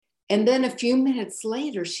And then a few minutes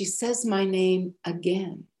later, she says my name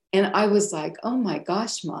again. And I was like, oh my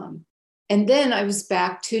gosh, Mom. And then I was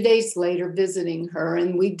back 2 days later visiting her,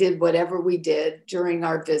 and we did whatever we did during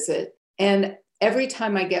our visit. And every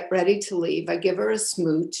time I get ready to leave, I give her a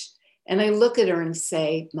smooch and I look at her and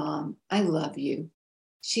say, Mom, I love you.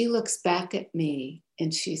 She looks back at me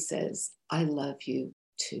and she says, I love you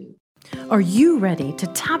too. Are you ready to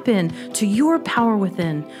tap in to your power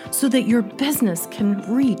within so that your business can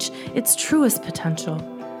reach its truest potential?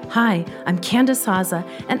 Hi, I'm Candace Haza,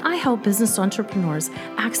 and I help business entrepreneurs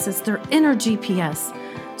access their inner GPS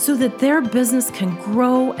so that their business can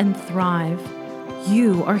grow and thrive.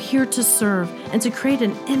 You are here to serve and to create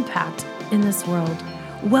an impact in this world.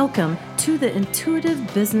 Welcome to the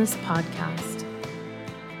Intuitive Business Podcast.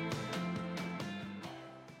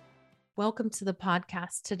 Welcome to the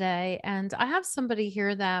podcast today. And I have somebody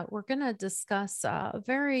here that we're going to discuss a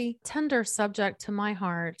very tender subject to my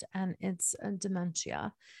heart, and it's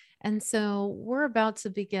dementia. And so we're about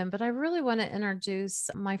to begin, but I really want to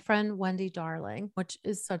introduce my friend, Wendy Darling, which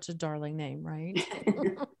is such a darling name, right?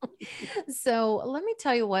 So let me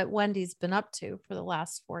tell you what Wendy's been up to for the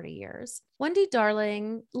last 40 years. Wendy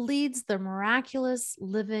Darling leads the Miraculous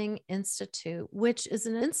Living Institute, which is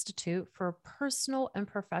an institute for personal and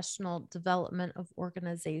professional development of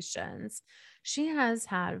organizations. She has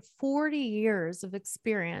had 40 years of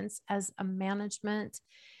experience as a management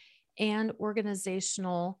and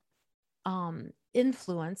organizational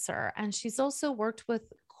influencer. And she's also worked with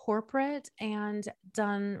corporate and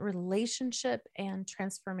done relationship and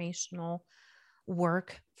transformational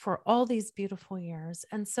work for all these beautiful years.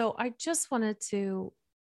 And so I just wanted to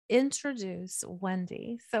introduce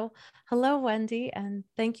Wendy. So hello, Wendy, and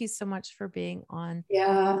thank you so much for being on.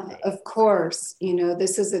 Yeah, of course. You know,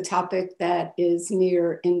 this is a topic that is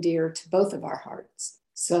near and dear to both of our hearts.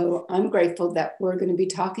 So I'm grateful that we're going to be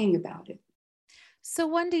talking about it. So,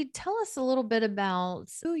 Wendy, tell us a little bit about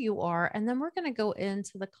who you are, and then we're going to go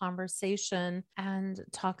into the conversation and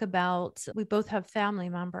talk about, we both have family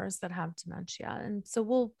members that have dementia. And so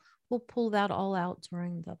we'll pull that all out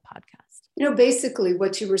during the podcast. You know, basically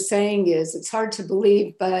what you were saying is, it's hard to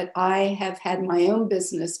believe, but I have had my own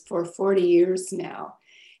business for 40 years now.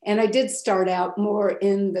 And I did start out more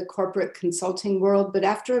in the corporate consulting world, but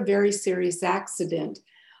after a very serious accident,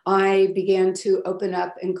 I began to open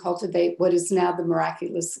up and cultivate what is now the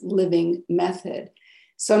Miraculous Living Method.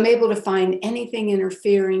 So I'm able to find anything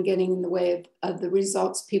interfering, getting in the way of the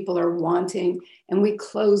results people are wanting, and we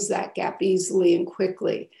close that gap easily and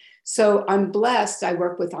quickly. So I'm blessed. I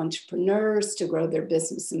work with entrepreneurs to grow their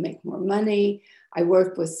business and make more money. I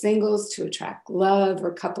work with singles to attract love,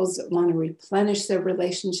 or couples that want to replenish their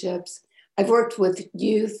relationships. I've worked with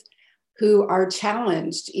youth who are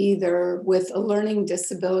challenged either with a learning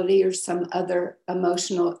disability or some other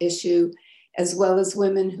emotional issue, as well as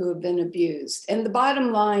women who have been abused. And the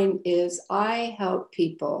bottom line is, I help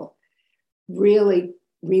people really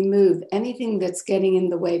remove anything that's getting in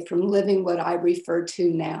the way from living what I refer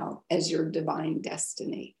to now as your divine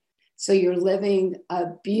destiny. So you're living a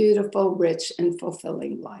beautiful, rich, and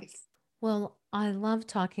fulfilling life. Well, I love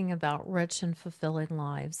talking about rich and fulfilling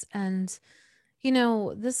lives. And you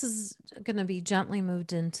know, this is going to be gently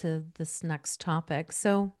moved into this next topic.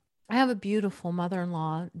 So I have a beautiful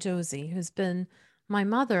mother-in-law, Josie, who's been my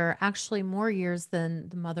mother actually more years than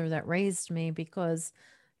the mother that raised me, because,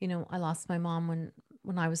 you know, I lost my mom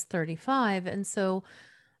when I was 35. And so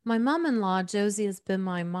my mom-in-law, Josie, has been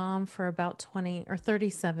my mom for about 20 or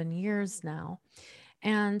 37 years now.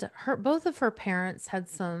 And both of her parents had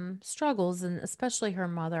some struggles, and especially her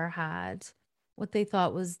mother had what they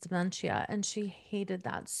thought was dementia, and she hated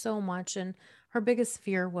that so much. And her biggest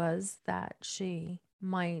fear was that she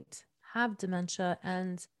might have dementia.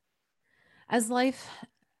 And as life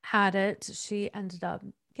had it, she ended up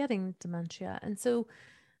getting dementia. And so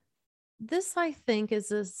this, I think,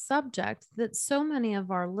 is a subject that so many of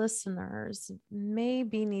our listeners may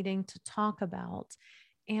be needing to talk about.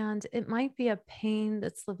 And it might be a pain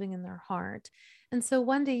that's living in their heart. And so,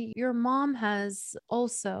 Wendy, your mom has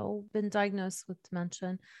also been diagnosed with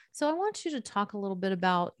dementia. So I want you to talk a little bit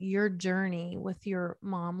about your journey with your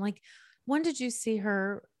mom. Like, when did you see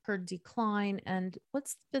her decline, and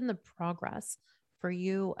what's been the progress for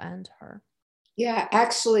you and her? Yeah,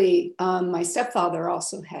 actually, my stepfather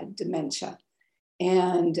also had dementia.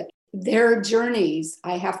 And their journeys,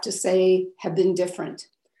 I have to say, have been different.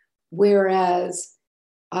 Whereas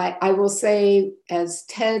I will say, as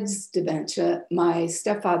Ted's dementia, my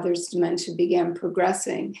stepfather's dementia began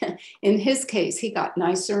progressing. In his case, he got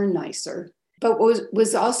nicer and nicer. But what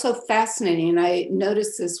was also fascinating, and I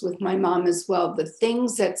noticed this with my mom as well, the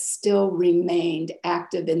things that still remained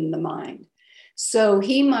active in the mind. So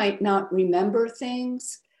he might not remember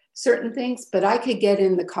things, certain things, but I could get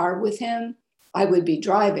in the car with him. I would be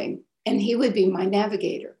driving and he would be my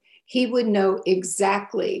navigator. He would know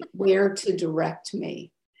exactly where to direct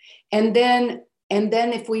me. And then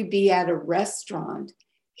if we'd be at a restaurant,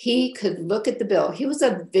 he could look at the bill. He was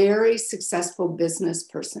a very successful business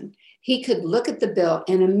person. He could look at the bill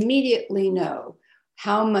and immediately know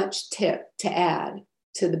how much tip to add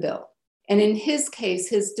to the bill. And in his case,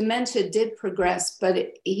 his dementia did progress,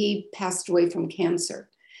 but he passed away from cancer.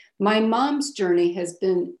 My mom's journey has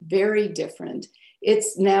been very different.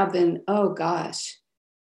 It's now been, oh gosh,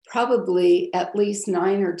 probably at least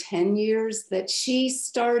 9 or 10 years that she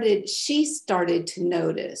started to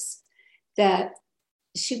notice that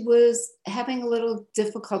she was having a little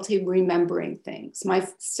difficulty remembering things. My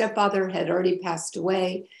stepfather had already passed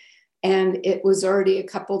away, and it was already a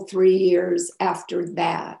couple, 3 years after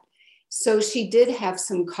that. So she did have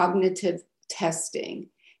some cognitive testing,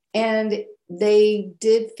 and they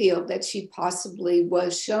did feel that she possibly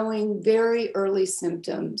was showing very early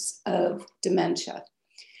symptoms of dementia.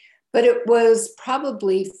 But it was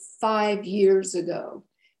probably 5 years ago.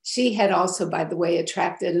 She had also, by the way,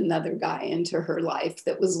 attracted another guy into her life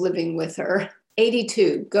that was living with her.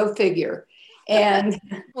 82, go figure. And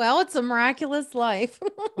Well, it's a miraculous life.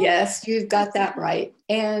 yes, you've got that right.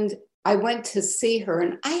 And I went to see her,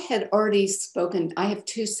 and I had already spoken. I have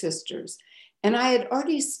two sisters, and I had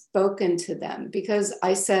already spoken to them because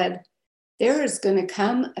I said, there is going to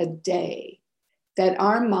come a day that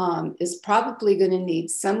our mom is probably going to need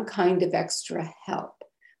some kind of extra help.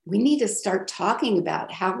 We need to start talking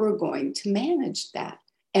about how we're going to manage that.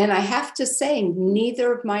 And I have to say,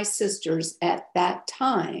 neither of my sisters at that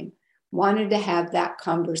time wanted to have that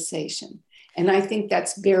conversation. And I think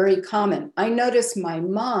that's very common. I noticed my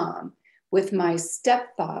mom with my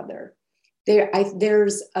stepfather,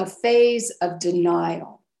 there's a phase of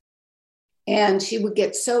denial. And she would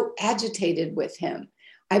get so agitated with him.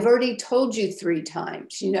 I've already told you 3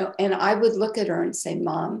 times, and I would look at her and say,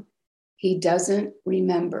 Mom, he doesn't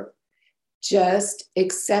remember. Just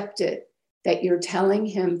accept it that you're telling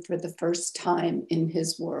him for the first time in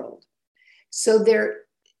his world. So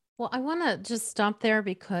Well, I want to just stop there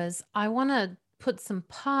because I want to put some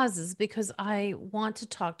pauses because I want to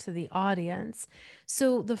talk to the audience.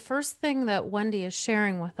 So, the first thing that Wendy is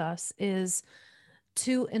sharing with us is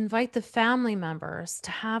to invite the family members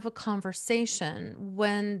to have a conversation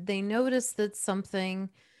when they notice that something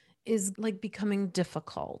is like becoming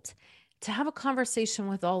difficult, to have a conversation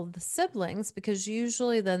with all of the siblings, because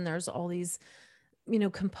usually then there's all these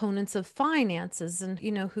components of finances and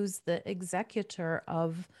who's the executor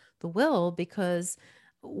of the will, because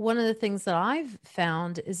one of the things that I've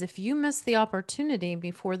found is if you miss the opportunity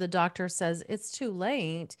before the doctor says it's too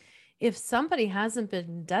late, if somebody hasn't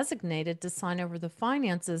been designated to sign over the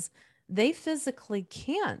finances, they physically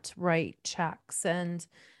can't write checks and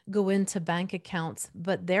go into bank accounts.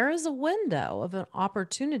 But there is a window of an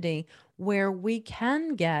opportunity where we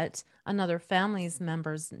can get another family's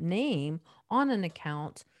member's name on an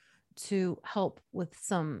account to help with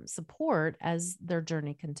some support as their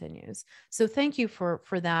journey continues. So thank you for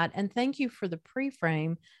that, and thank you for the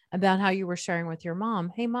pre-frame about how you were sharing with your mom.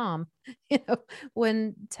 Hey mom,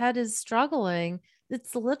 when Ted is struggling,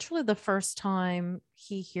 it's literally the first time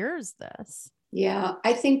he hears this. Yeah,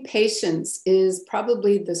 I think patience is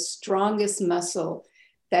probably the strongest muscle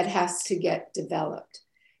that has to get developed,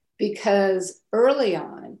 because early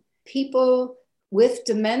on, people with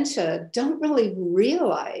dementia don't really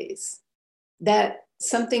realize that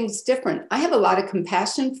something's different. I have a lot of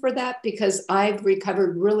compassion for that because I've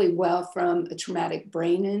recovered really well from a traumatic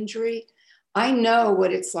brain injury. I know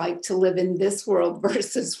what it's like to live in this world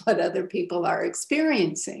versus what other people are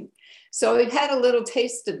experiencing. So I've had a little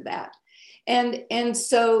taste of that. And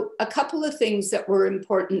so a couple of things that were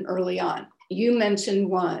important early on. You mentioned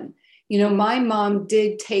one. My mom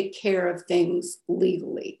did take care of things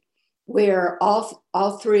legally, where all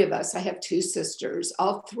 3 of us, I have 2 sisters,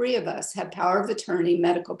 all 3 of us have power of attorney,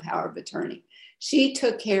 medical power of attorney. She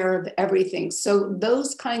took care of everything. So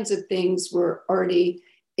those kinds of things were already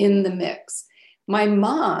in the mix. My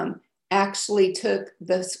mom actually took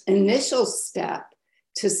this initial step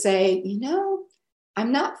to say,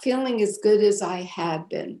 I'm not feeling as good as I had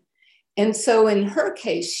been. And so in her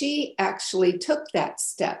case, she actually took that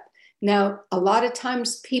step. Now, a lot of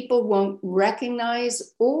times people won't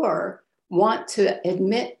recognize or want to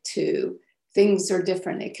admit to things are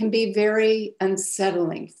different. It can be very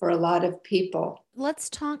unsettling for a lot of people. Let's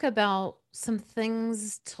talk about some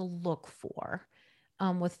things to look for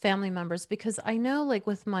with family members, because I know, like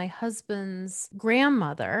with my husband's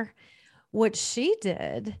grandmother, what she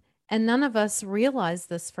did, and none of us realized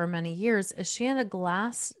this for many years, is she had a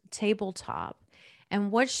glass tabletop.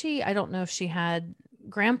 And what she, I don't know if she had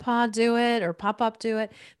grandpa do it or pop up do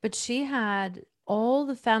it, but she had all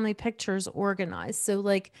the family pictures organized. So,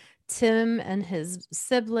 like, Tim and his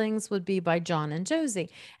siblings would be by John and Josie.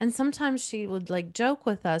 And sometimes she would like joke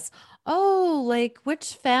with us, "Oh, like,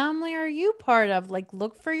 which family are you part of? Like,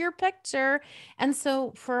 look for your picture." And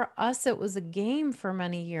so for us, it was a game for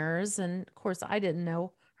many years. And of course, I didn't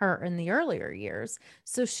know her in the earlier years.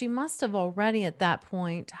 So she must have already at that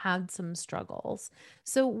point had some struggles.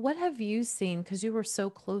 So what have you seen? Because you were so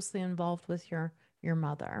closely involved with your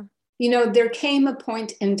mother. There came a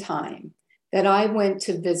point in time that I went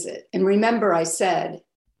to visit. And remember, I said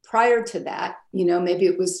prior to that, maybe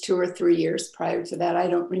it was 2 or 3 years prior to that, I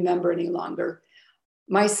don't remember any longer.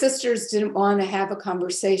 My sisters didn't want to have a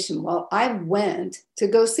conversation. Well, I went to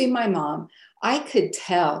go see my mom. I could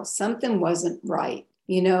tell something wasn't right.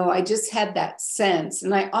 I just had that sense.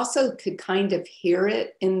 And I also could kind of hear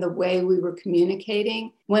it in the way we were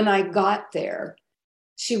communicating. When I got there,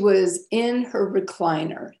 she was in her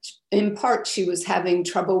recliner. In part, she was having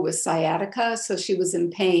trouble with sciatica, so she was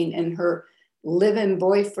in pain, and her live-in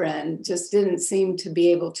boyfriend just didn't seem to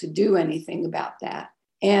be able to do anything about that.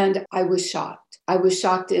 And I was shocked. I was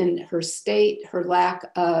shocked in her state, her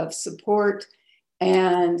lack of support.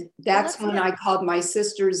 And Well, that's when I called my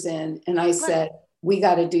sisters in and I let said, we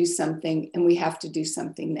got to do something and we have to do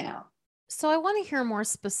something now. so I want to hear more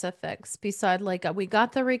specifics beside like we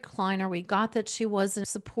got the recliner, we got that she wasn't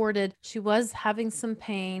supported, she was having some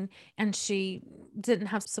pain, and she didn't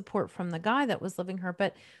have support from the guy that was living her.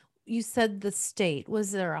 But you said the state.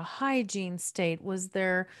 Was there a hygiene state? Was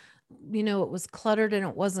there, it was cluttered and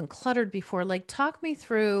it wasn't cluttered before? Like, talk me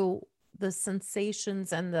through the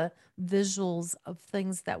sensations and the visuals of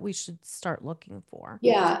things that we should start looking for.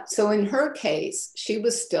 Yeah. So in her case, she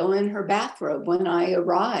was still in her bathrobe when I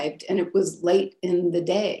arrived, and it was late in the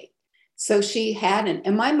day. So she hadn't.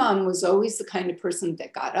 And my mom was always the kind of person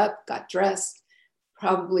that got up, got dressed,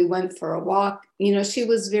 probably went for a walk. She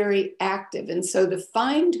was very active. And so to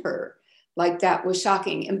find her like that was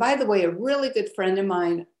shocking. And by the way, a really good friend of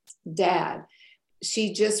mine, dad,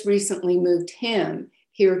 she just recently moved him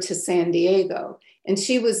here to San Diego. And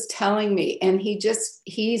she was telling me, and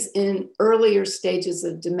he's in earlier stages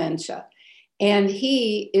of dementia, and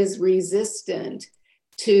he is resistant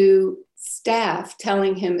to staff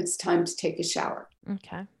telling him it's time to take a shower.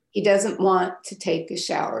 Okay. He doesn't want to take a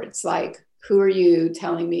shower. It's like, who are you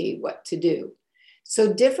telling me what to do?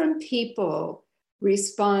 So different people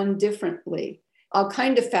respond differently. I'll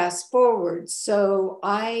kind of fast forward. So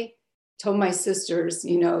I told my sisters,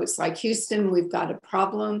 it's like, Houston, we've got a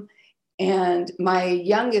problem. And my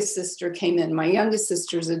youngest sister came in. My youngest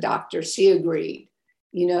sister's a doctor. She agreed,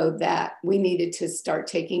 that we needed to start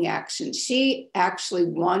taking action. She actually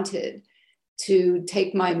wanted to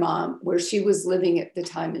take my mom where she was living at the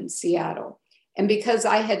time in Seattle. And because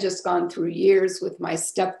I had just gone through years with my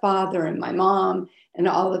stepfather and my mom and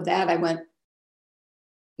all of that, I went,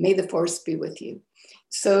 may the force be with you.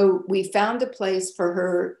 So we found a place for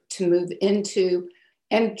her to move into.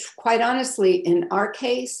 And quite honestly, in our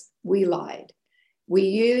case, we lied. We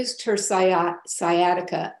used her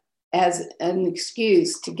sciatica as an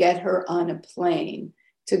excuse to get her on a plane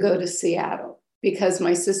to go to Seattle, because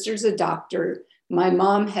my sister's a doctor. My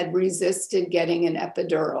mom had resisted getting an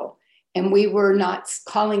epidural, and we were not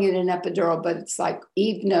calling it an epidural, but it's like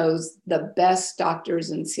Eve knows the best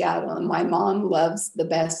doctors in Seattle, and my mom loves the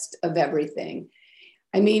best of everything.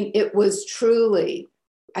 I mean, it was truly,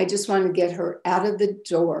 I just wanted to get her out of the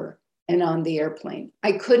door and on the airplane.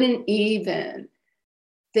 I couldn't even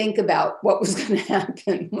think about what was going to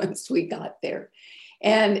happen once we got there.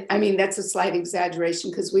 And I mean, that's a slight exaggeration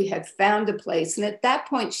because we had found a place. And at that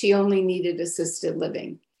point, she only needed assisted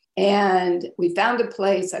living. And we found a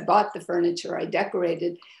place. I bought the furniture, I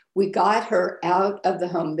decorated. We got her out of the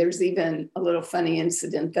home. There's even a little funny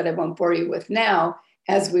incident that I won't bore you with now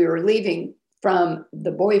as we were leaving from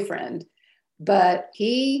the boyfriend, but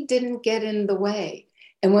he didn't get in the way.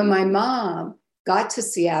 And when my mom got to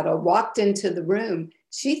Seattle, walked into the room,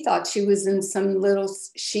 she thought she was in some little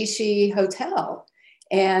shishi hotel.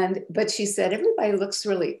 But she said, everybody looks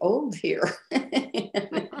really old here.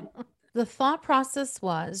 The thought process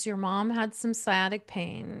was your mom had some sciatic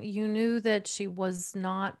pain. You knew that she was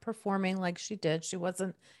not performing like she did. She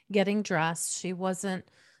wasn't getting dressed. She wasn't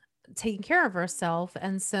taking care of herself.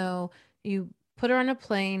 And so you put her on a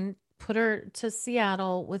plane, put her to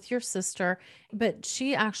Seattle with your sister, but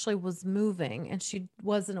she actually was moving and she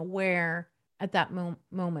wasn't aware at that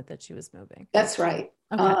moment that she was moving. That's right.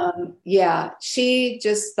 Okay. Yeah, she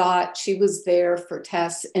just thought she was there for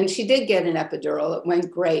tests, and she did get an epidural. It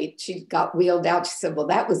went great. She got wheeled out. She said, "Well,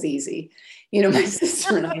 that was easy." You know, my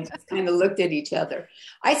sister and I just kind of looked at each other.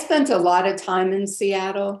 I spent a lot of time in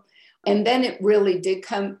Seattle, and then it really did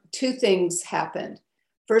come. Two things happened.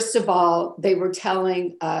 First of all, they were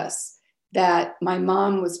telling us that my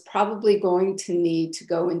mom was probably going to need to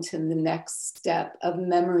go into the next step of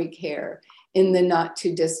memory care in the not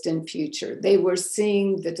too distant future. They were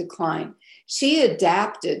seeing the decline. She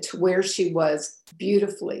adapted to where she was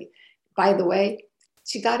beautifully. By the way,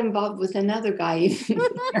 she got involved with another guy even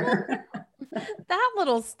there. That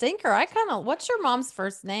little stinker. I kind of, what's your mom's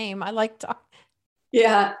first name? I like to.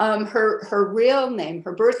 Yeah, her real name,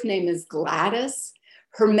 her birth name is Gladys.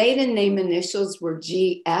 Her maiden name initials were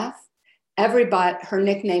GF. Everybody, her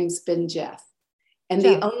nickname's been Jeff. And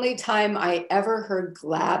the Jeff. only time I ever heard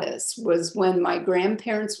Gladys was when my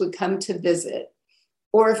grandparents would come to visit,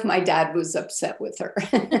 or if my dad was upset with her.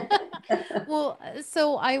 Well,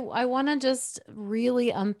 so I want to just really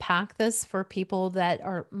unpack this for people that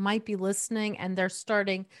are might be listening and they're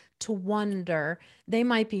starting to wonder. They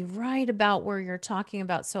might be right about where you're talking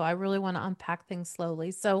about. So I really want to unpack things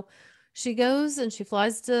slowly. So she goes and she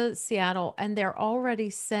flies to Seattle and they're already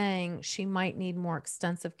saying she might need more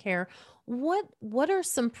extensive care. What are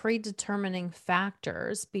some predetermining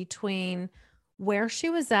factors between where she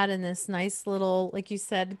was at in this nice little, like you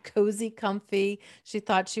said, cozy, comfy. She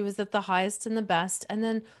thought she was at the highest and the best. And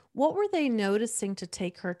then what were they noticing to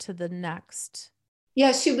take her to the next?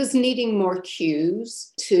 Yeah, she was needing more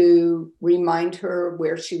cues to remind her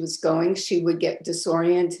where she was going. She would get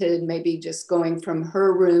disoriented, maybe just going from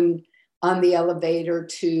her room on the elevator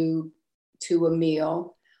to a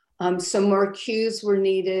meal. Some more cues were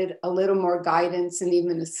needed, a little more guidance and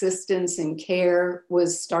even assistance and care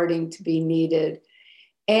was starting to be needed.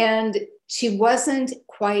 And she wasn't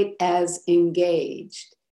quite as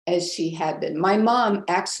engaged as she had been. My mom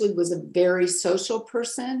actually was a very social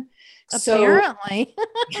person. So, Apparently.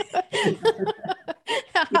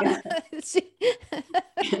 yeah. she,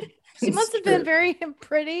 she must It's have been true. very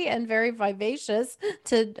pretty and very vivacious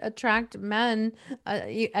to attract men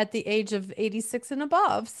at the age of 86 and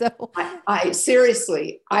above. So, I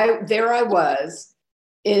seriously, I was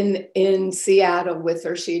in Seattle with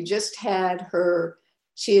her. She had just had her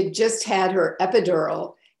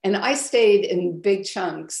epidural, and I stayed in big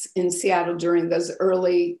chunks in Seattle during those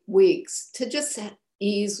early weeks to just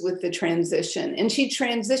ease with the transition. And she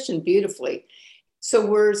transitioned beautifully. So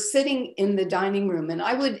we're sitting in the dining room, and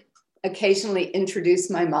I would occasionally introduce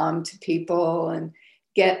my mom to people and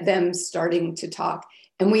get them starting to talk.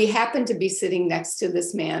 And we happened to be sitting next to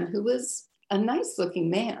this man who was a nice looking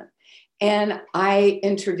man. And I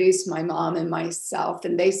introduced my mom and myself,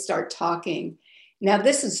 and they start talking. Now,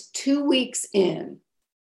 this is 2 weeks in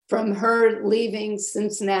from her leaving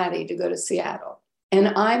Cincinnati to go to Seattle. And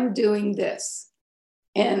I'm doing this.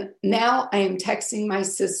 And now I am texting my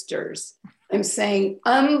sisters. I'm saying,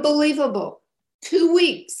 unbelievable. 2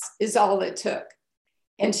 weeks is all it took.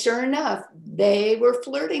 And sure enough, they were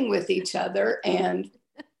flirting with each other. And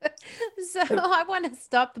so I want to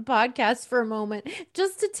stop the podcast for a moment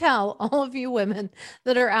just to tell all of you women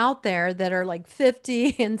that are out there that are like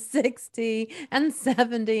 50 and 60 and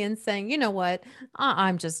 70 and saying, you know what,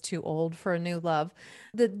 I'm just too old for a new love.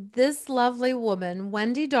 That this lovely woman,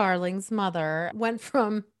 Wendy Darling's mother, went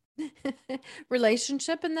from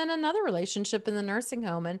relationship and then another relationship in the nursing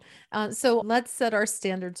home. And so let's set our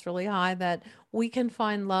standards really high that we can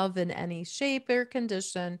find love in any shape or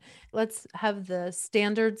condition. Let's have the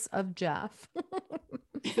standards of Jeff.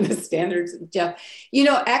 the standards of Jeff. You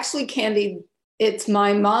know, actually, Candy, it's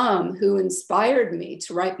my mom who inspired me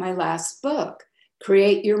to write my last book,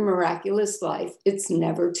 Create Your Miraculous Life. It's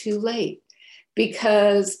Never Too Late.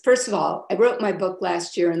 Because, first of all, I wrote my book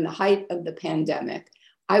last year in the height of the pandemic.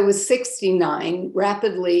 I was 69,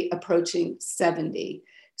 rapidly approaching 70.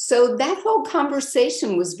 So that whole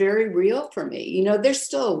conversation was very real for me. You know, there's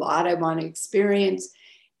still a lot I want to experience.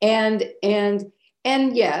 And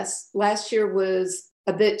yes, last year was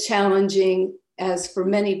a bit challenging, as for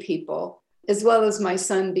many people, as well as my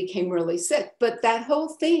son became really sick. But that whole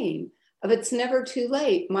theme of it's never too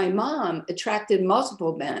late. My mom attracted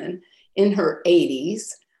multiple men in her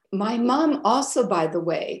 80s. My mom also, by the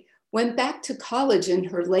way, went back to college in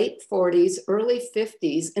her late 40s, early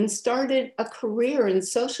 50s, and started a career in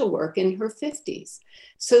social work in her 50s.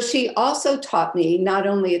 So she also taught me not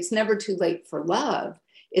only it's never too late for love,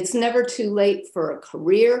 it's never too late for a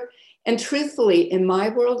career, And truthfully, in my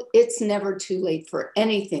world, it's never too late for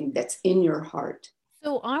anything that's in your heart.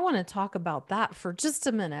 So I want to talk about that for just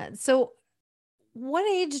a minute. So what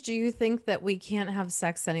age do you think that we can't have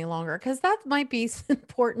sex any longer? Because that might be an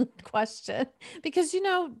important question. Because,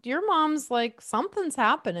 your mom's like, something's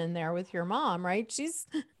happening there with your mom, right? She's.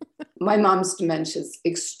 My mom's dementia is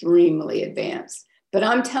extremely advanced, but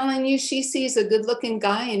I'm telling you, she sees a good looking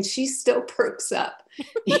guy and she still perks up.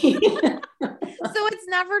 So it's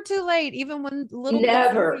never too late, even when little bits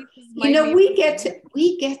and Never. pieces You might know, be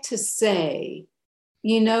we get to say,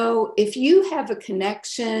 if you have a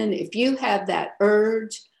connection, if you have that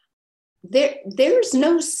urge, there's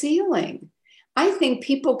no ceiling. I think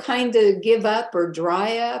people kind of give up or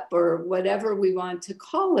dry up or whatever we want to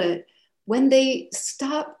call it when they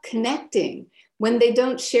stop connecting, when they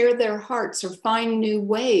don't share their hearts or find new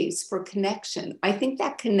ways for connection. I think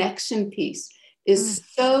that connection piece Mm, is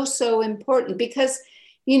so, so important because,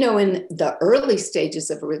 in the early stages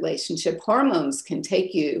of a relationship, hormones can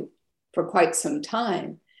take you for quite some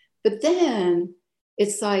time. But then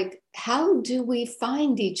it's like, how do we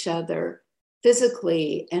find each other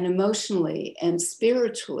physically and emotionally and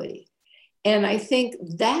spiritually? And I think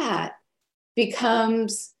that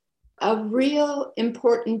becomes a real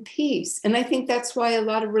important piece. And I think that's why a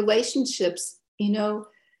lot of relationships,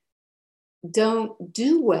 don't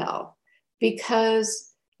do well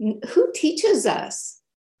because who teaches us?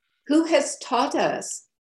 Who has taught us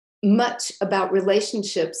much about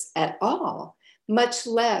relationships at all, much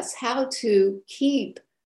less how to keep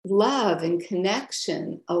love and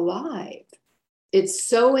connection alive? It's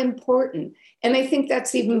so important. And I think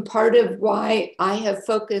that's even part of why I have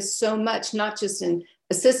focused so much, not just in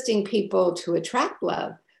assisting people to attract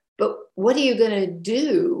love, but what are you going to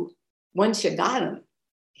do once you got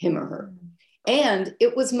him or her? mm, And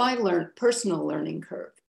it was my personal learning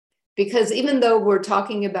curve. Because even though we're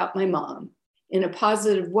talking about my mom in a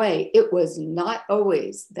positive way, it was not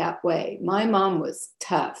always that way. My mom was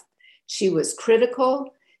tough. She was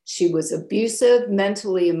critical. She was abusive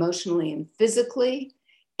mentally, emotionally, and physically.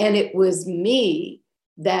 And it was me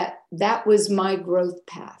that was my growth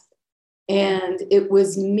path. And it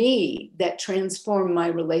was me that transformed my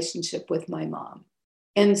relationship with my mom.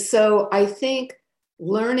 And so I think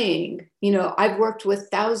learning, I've worked with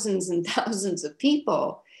thousands and thousands of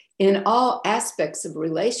people in all aspects of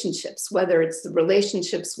relationships, whether it's the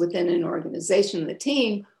relationships within an organization, the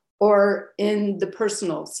team, or in the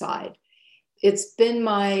personal side. It's been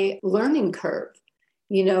my learning curve,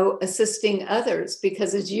 assisting others,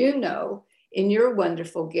 because as you know, in your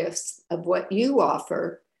wonderful gifts of what you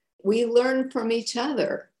offer, we learn from each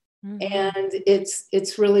other. mhm. And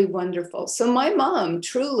it's really wonderful. So my mom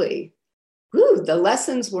truly, the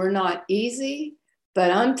lessons were not easy,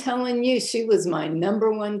 but I'm telling you, she was my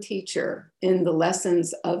number one teacher in the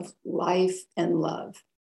lessons of life and love.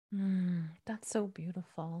 That's so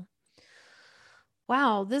beautiful.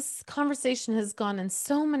 Wow, this conversation has gone in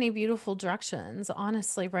so many beautiful directions,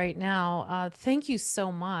 honestly, right now. Thank you so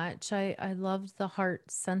much. I loved the heart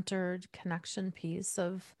centered connection piece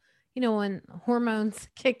of, when hormones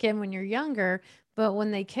kick in when you're younger, but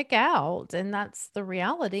when they kick out, and that's the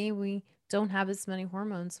reality, we don't have as many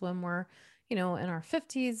hormones when we're, in our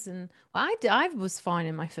 50s. And well, I was fine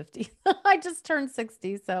in my 50s. I just turned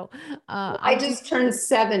 60. So I I do, just turned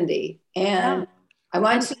 70, yeah. and I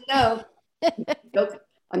want And you to know, nope,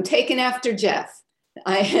 I'm taking after Jeff.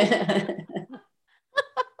 I,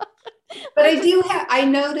 but I I just, do have, I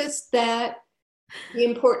noticed that the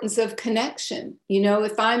importance of connection.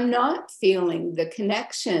 If I'm not feeling the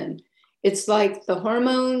connection, it's like the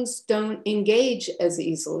hormones don't engage as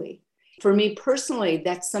easily. For me personally,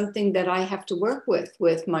 that's something that I have to work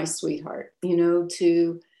with my sweetheart,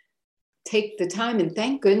 to take the time. And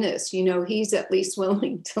thank goodness, he's at least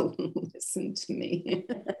willing to listen to me.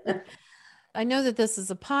 I know that this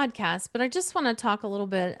is a podcast, but I just want to talk a little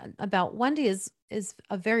bit about Wendy is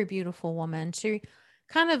a very beautiful woman. She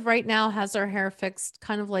kind of right now has her hair fixed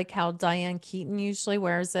kind of like how Diane Keaton usually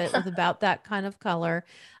wears it with about that kind of color.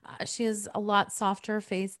 She has a lot softer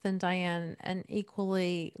face than Diane and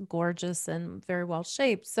equally gorgeous and very well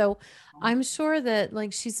shaped. So I'm sure that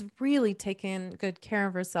like she's really taken good care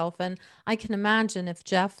of herself, and I can imagine if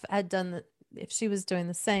Jeff had done the if she was doing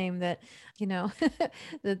the same that you know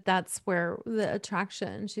that's where the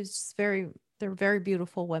attraction. She's just they're very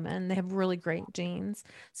beautiful women. They have really great genes.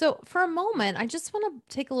 So for a moment, I just want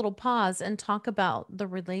to take a little pause and talk about the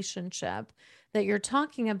relationship that you're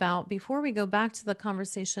talking about before we go back to the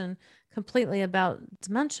conversation completely about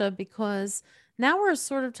dementia, because now we're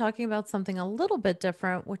sort of talking about something a little bit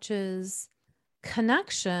different, which is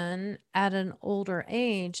connection at an older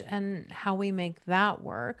age and how we make that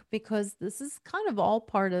work, because this is kind of all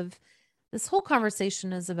part of this whole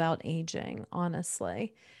conversation is about aging,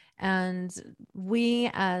 honestly. And we,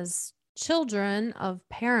 as children of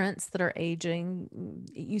parents that are aging,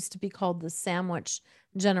 it used to be called the sandwich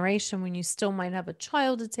generation, when you still might have a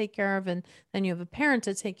child to take care of and then you have a parent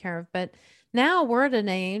to take care of. But now we're at an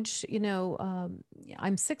age,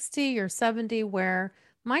 I'm 60 or 70, where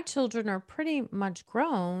my children are pretty much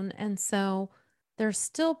grown. And so there's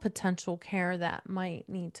still potential care that might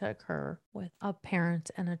need to occur with a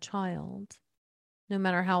parent and a child. No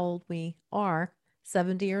matter how old we are,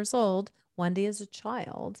 70 years old, Wendy is a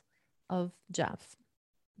child of Jeff.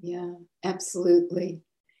 Yeah, absolutely.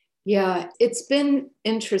 Yeah, it's been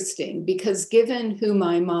interesting because given who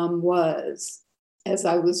my mom was as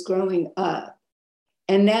I was growing up,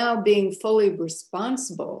 and now being fully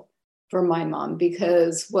responsible for my mom,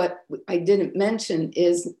 because what I didn't mention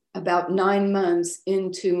is about 9 months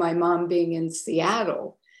into my mom being in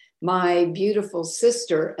Seattle, my beautiful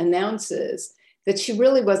sister announces that she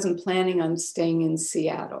really wasn't planning on staying in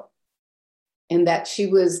Seattle and that she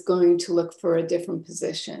was going to look for a different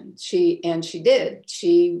position. She did.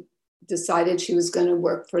 She decided she was going to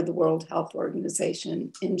work for the World Health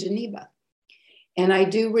Organization in Geneva. And I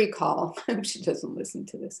do recall, she doesn't listen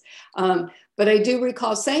to this, but I do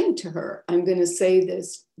recall saying to her, I'm going to say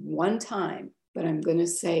this one time, but I'm going to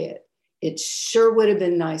say it. It sure would have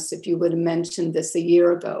been nice if you would have mentioned this a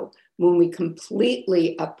year ago when we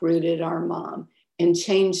completely uprooted our mom and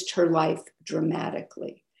changed her life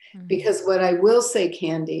dramatically. Mm-hmm. Because what I will say,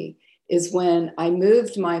 Candy, is when I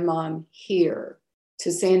moved my mom here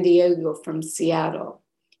to San Diego from Seattle,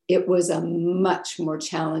 it was a much more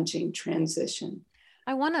challenging transition.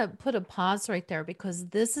 I want to put a pause right there because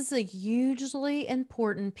this is a hugely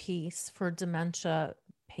important piece for dementia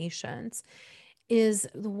patients. Is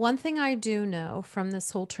the one thing I do know from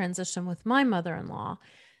this whole transition with my mother-in-law,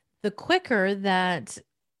 the quicker that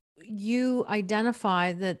you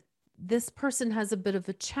identify that this person has a bit of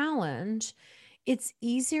a challenge, it's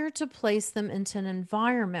easier to place them into an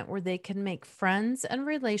environment where they can make friends and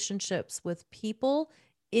relationships with people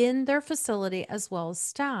in their facility as well as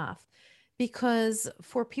staff. Because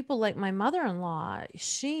for people like my mother-in-law,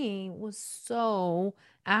 she was so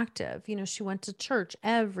active. She went to church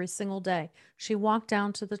every single day. She walked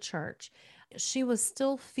down to the church. She was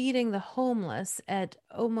still feeding the homeless at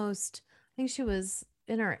almost, I think she was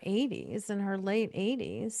in her 80s, in her late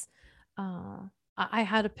 80s. I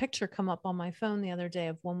had a picture come up on my phone the other day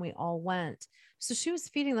of when we all went. So she was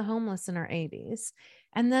feeding the homeless in her 80s.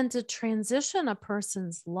 And then to transition a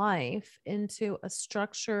person's life into a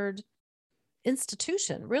structured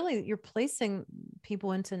institution, really, you're placing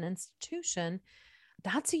people into an institution.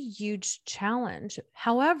 That's a huge challenge.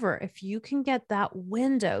 However, if you can get that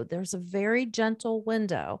window, there's a very gentle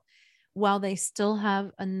window while they still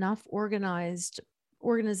have enough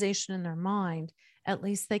organization in their mind, at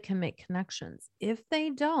least they can make connections. If they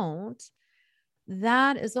don't,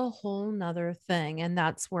 that is a whole nother thing. And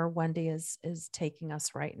that's where Wendy is taking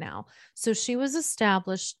us right now. So she was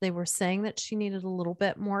established. They were saying that she needed a little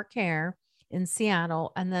bit more care in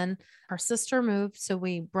Seattle. And then her sister moved. So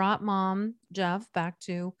we brought mom, Jeff, back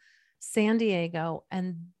to San Diego.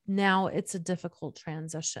 And now it's a difficult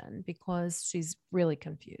transition because she's really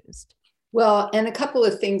confused. Well, and a couple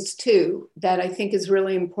of things too that I think is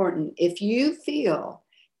really important. If you feel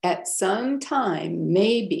at some time,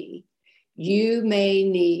 maybe you may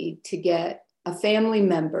need to get a family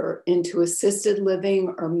member into assisted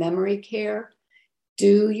living or memory care,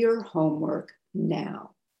 do your homework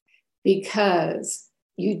now, because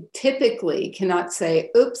you typically cannot say,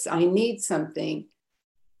 oops, I need something.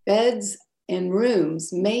 Beds and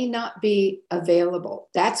rooms may not be available.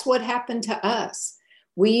 That's what happened to us.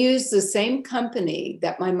 We used the same company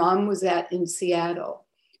that my mom was at in Seattle.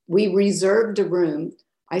 We reserved a room.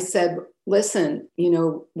 I said, listen,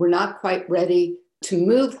 we're not quite ready to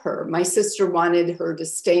move her. My sister wanted her to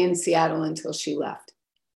stay in Seattle until she left.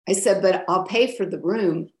 I said, but I'll pay for the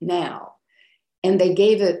room now. And they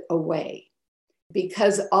gave it away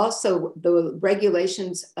because also the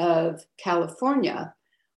regulations of California,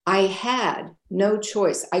 I had no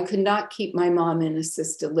choice. I could not keep my mom in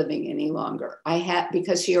assisted living any longer.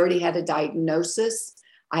 Because she already had a diagnosis,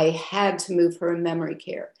 I had to move her in memory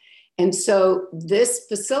care. And so this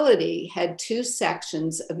facility had 2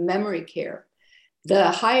 sections of memory care. The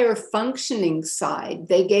higher functioning side,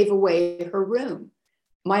 they gave away her room.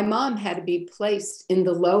 My mom had to be placed in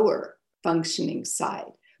the lower functioning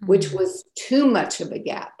side, which was too much of a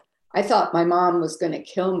gap. I thought my mom was going to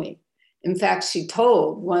kill me. In fact, she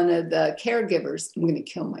told one of the caregivers, I'm going to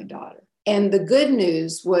kill my daughter. And the good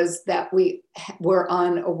news was that we were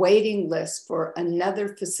on a waiting list for another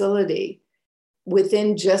facility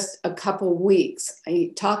within just a couple weeks.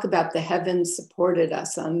 I talk about the heavens supported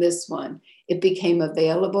us on this one. It became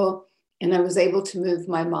available and I was able to move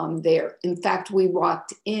my mom there. In fact, we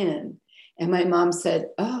walked in and my mom said,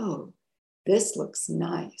 "Oh, this looks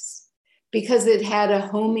nice," because it had a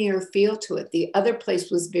homier feel to it. The other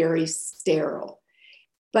place was very sterile.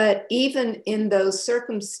 But even in those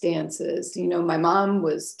circumstances, my mom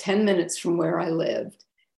was 10 minutes from where I lived.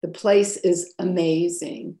 The place is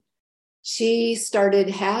amazing. She started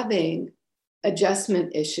having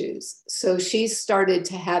adjustment issues. So she started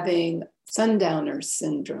to having sundowner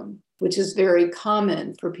syndrome, which is very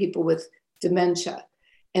common for people with dementia.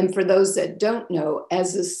 And for those that don't know,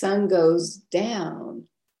 as the sun goes down,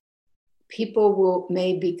 people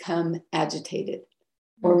may become agitated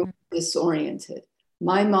or Mhm. disoriented.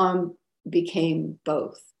 My mom became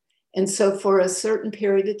both. And so for a certain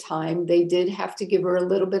period of time, they did have to give her a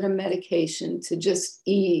little bit of medication to just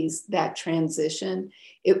ease that transition.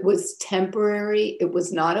 It was temporary. It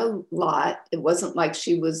was not a lot. It wasn't like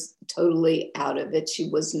she was totally out of it. She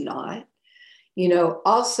was not.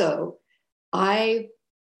 Also, I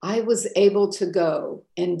I was able to go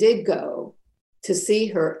and did go to see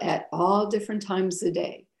her at all different times of the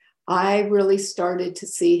day. I really started to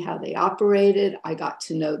see how they operated. I got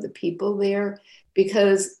to know the people there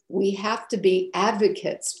because we have to be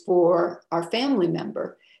advocates for our family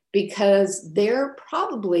member because they're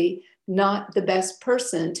probably not the best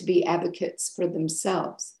person to be advocates for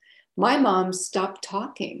themselves. My mom stopped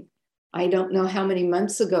talking. I don't know how many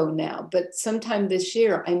months ago now, but sometime this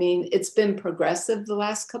year. I mean, it's been progressive the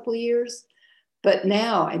last couple of years, but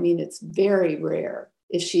now, I mean, it's very rare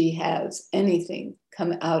if she has anything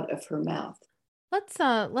come out of her mouth.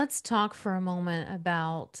 Let's talk for a moment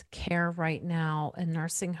about care right now in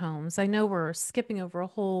nursing homes. I know we're skipping over a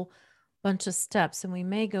whole bunch of steps and we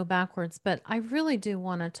may go backwards, but I really do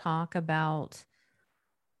want to talk about,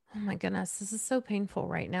 oh my goodness, this is so painful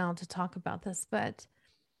right now to talk about this, but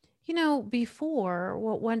before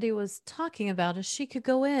what Wendy was talking about is she could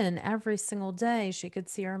go in every single day. She could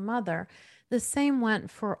see her mother. The same went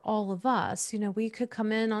for all of us. We could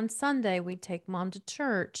come in on Sunday, we'd take mom to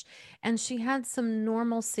church, and she had some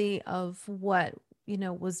normalcy of what,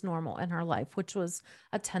 was normal in her life, which was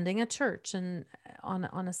attending a church. And on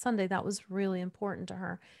a Sunday, that was really important to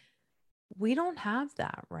her. We don't have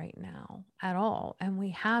that right now at all. And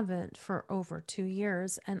we haven't for over 2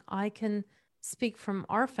 years. And I can speak from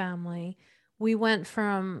our family. We went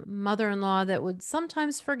from mother in law that would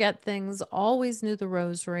sometimes forget things, always knew the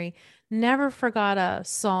rosary, never forgot a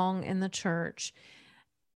song in the church,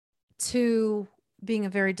 to being a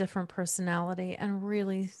very different personality and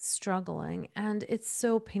really struggling. And it's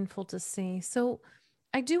so painful to see. So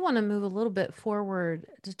I do want to move a little bit forward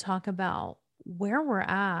to talk about where we're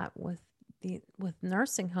at with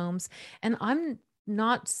nursing homes. And I'm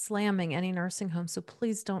not slamming any nursing home, so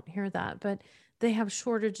please don't hear that. But they have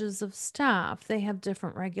shortages of staff. They have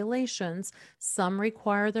different regulations. Some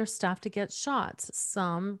require their staff to get shots.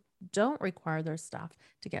 Some don't require their staff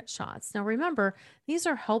to get shots. Now, remember, these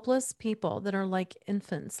are helpless people that are like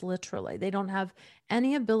infants, literally. They don't have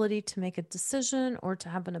any ability to make a decision or to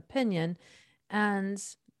have an opinion. And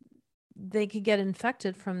they could get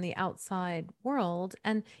infected from the outside world.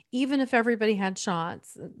 And even if everybody had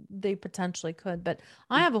shots, they potentially could. But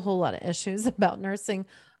I have a whole lot of issues about nursing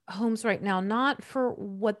homes right now, not for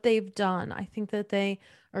what they've done. I think that they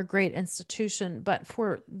are a great institution, but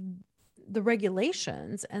for the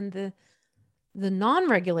regulations and the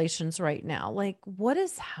non-regulations right now. Like, what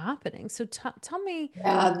is happening? So tell me.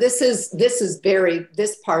 Yeah, this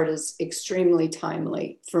part is extremely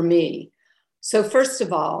timely for me. So first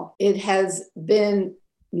of all, it has been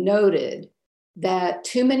noted that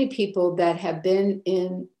too many people that have been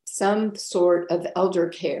in some sort of elder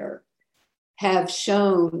care have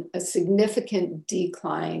shown a significant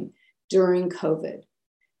decline during COVID.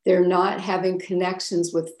 They're not having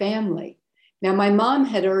connections with family. Now, my mom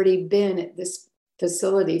had already been at this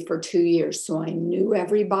facility for 2 years, so I knew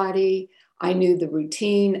everybody. I knew the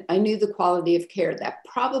routine. I knew the quality of care. That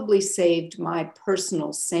probably saved my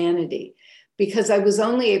personal sanity because I was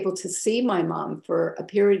only able to see my mom for a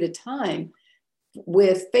period of time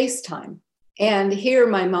with FaceTime. And here,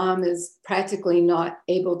 my mom is practically not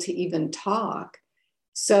able to even talk.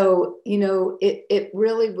 So, it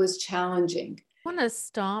really was challenging. I want to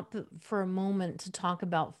stop for a moment to talk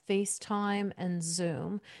about FaceTime and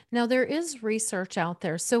Zoom. Now, there is research out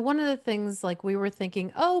there. So, one of the things like we were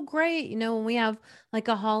thinking, oh, great, when we have like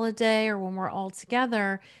a holiday or when we're all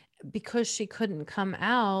together, because she couldn't come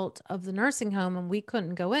out of the nursing home and we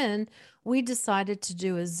couldn't go in, we decided to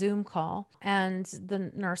do a Zoom call. And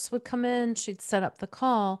the nurse would come in, she'd set up the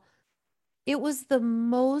call. It was the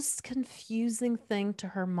most confusing thing to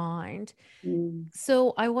her mind. Mm.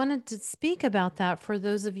 So I wanted to speak about that for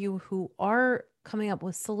those of you who are coming up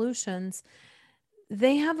with solutions.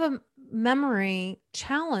 They have a memory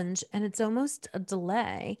challenge and it's almost a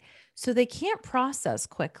delay. So they can't process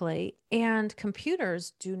quickly, and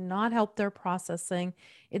computers do not help their processing.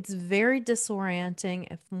 It's very disorienting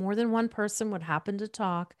if more than one person would happen to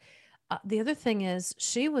talk. The other thing is,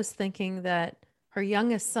 she was thinking that her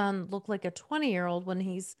youngest son looked like a 20-year-old when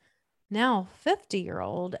he's now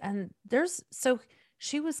 50-year-old. And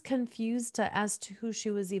she was confused as to who she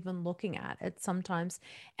was even looking at sometimes.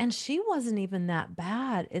 And she wasn't even that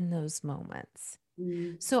bad in those moments.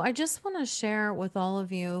 Mm. So I just want to share with all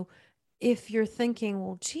of you, if you're thinking,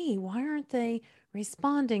 well, gee, why aren't they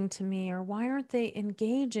responding to me, or why aren't they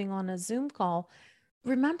engaging on a Zoom call?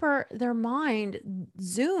 Remember, their mind,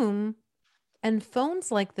 Zoom and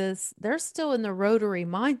phones like this, they're still in the rotary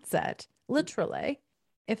mindset, literally.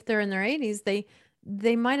 If they're in their 80s,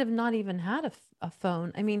 they might have not even had a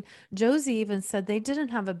phone. I mean, Josie even said they didn't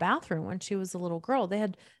have a bathroom when she was a little girl. They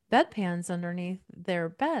had bedpans underneath their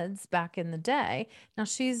beds back in the day. Now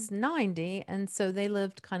she's 90, and so they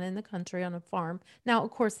lived kind of in the country on a farm. Now,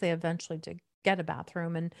 of course, they eventually did get a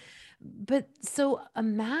bathroom, and but so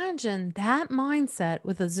imagine that mindset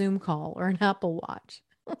with a Zoom call or an Apple Watch.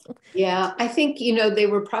 Yeah, I think, they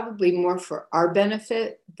were probably more for our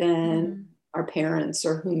benefit than Mhm. our parents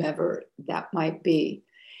or whomever that might be.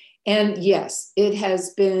 And yes, it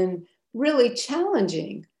has been really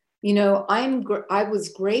challenging. I was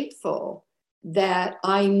grateful that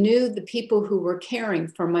I knew the people who were caring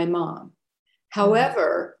for my mom. Mhm.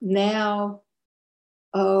 However, now,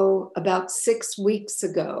 about 6 weeks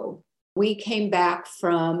ago, we came back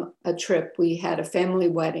from a trip. We had a family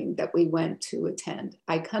wedding that we went to attend.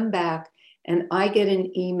 I come back and I get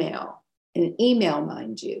an email,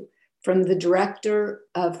 mind you, from the director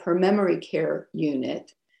of her memory care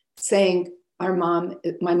unit saying,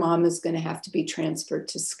 my mom is going to have to be transferred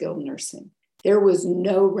to skilled nursing. There was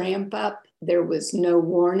no ramp up. There was no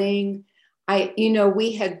warning.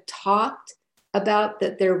 We had talked about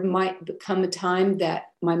that there might come a time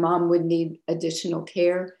that my mom would need additional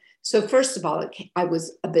care. So, first of all, I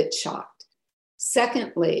was a bit shocked.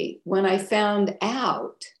 Secondly, when I found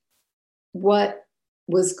out what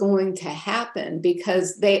was going to happen,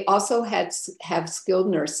 because they also have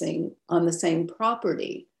skilled nursing on the same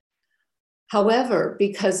property. However,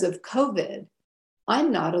 because of COVID,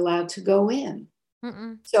 I'm not allowed to go in.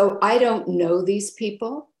 Mm-mm. So I don't know these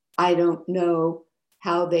people. I don't know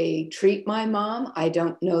how they treat my mom. I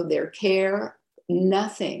don't know their care,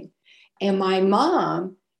 nothing. And my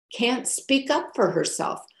mom can't speak up for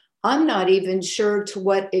herself. I'm not even sure to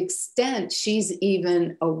what extent she's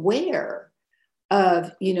even aware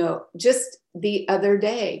of, just the other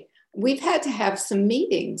day. We've had to have some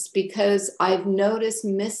meetings because I've noticed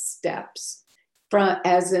missteps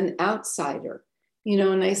as an outsider.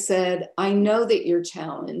 And I said, I know that you're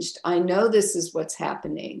challenged. I know this is what's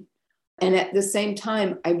happening. And at the same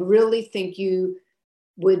time, I really think you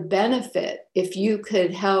would benefit if you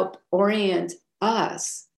could help orient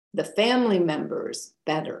us, the family members,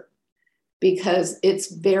 better, because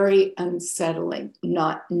it's very unsettling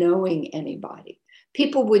not knowing anybody.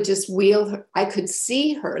 People would just wheel her. I could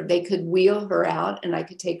see her. They could wheel her out and I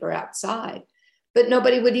could take her outside. But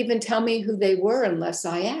nobody would even tell me who they were unless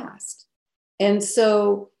I asked. And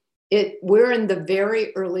so we're in the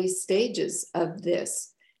very early stages of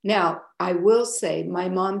this. Now, I will say my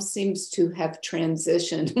mom seems to have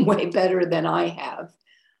transitioned way better than I have,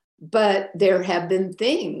 but there have been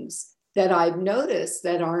things that I've noticed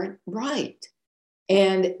that aren't right.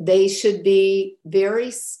 And they should be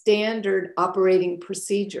very standard operating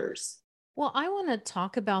procedures. Well, I want to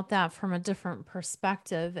talk about that from a different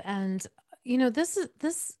perspective. And,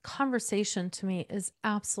 this conversation to me is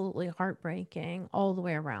absolutely heartbreaking all the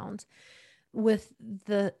way around, with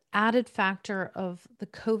the added factor of the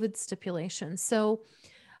COVID stipulation. So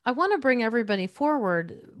I want to bring everybody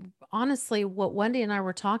forward. Honestly, what Wendy and I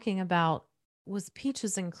were talking about was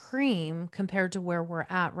peaches and cream compared to where we're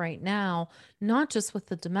at right now, not just with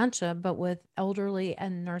the dementia, but with elderly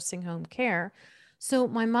and nursing home care. So,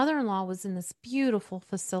 my mother in law was in this beautiful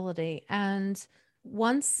facility, and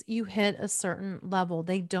once you hit a certain level,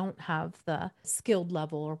 they don't have the skilled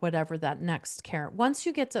level or whatever that next care. Once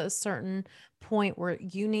you get to a certain point where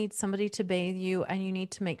you need somebody to bathe you and you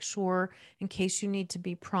need to make sure, in case you need to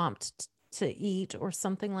be prompt to eat or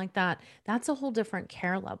something like that, that's a whole different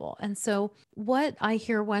care level. And so, what I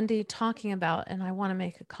hear Wendy talking about, and I want to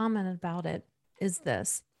make a comment about it, is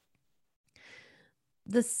this: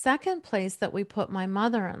 the second place that we put my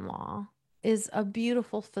mother in law is a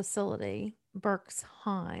beautiful facility,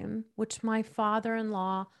 Berksheim, which my father in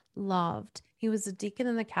law loved. He was a deacon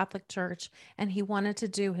in the Catholic Church and he wanted to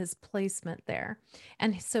do his placement there.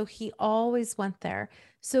 And so he always went there.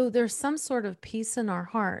 So there's some sort of peace in our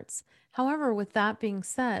hearts. However, with that being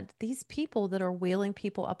said, these people that are wheeling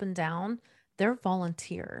people up and down, they're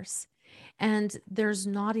volunteers and there's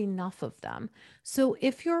not enough of them. So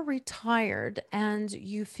if you're retired and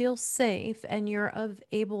you feel safe and you're of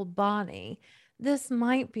able body, this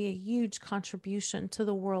might be a huge contribution to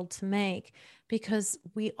the world to make, because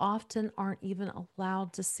we often aren't even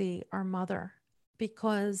allowed to see our mother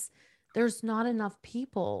because there's not enough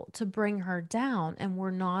people to bring her down and we're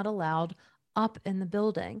not allowed up in the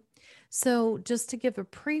building. So, just to give a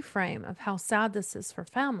pre-frame of how sad this is for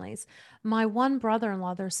families, my one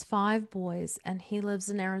brother-in-law, there's 5 boys, and he lives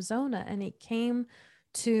in Arizona, and he came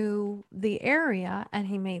to the area and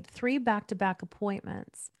he made 3 back-to-back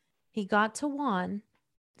appointments. He got to one,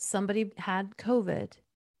 somebody had COVID.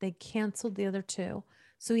 They canceled the other 2.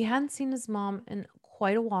 So he hadn't seen his mom in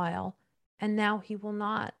quite a while, and now he will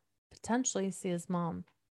not potentially see his mom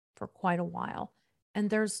for quite a while. And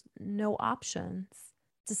there's no options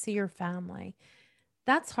to see your family.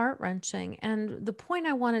 That's heart-wrenching. And the point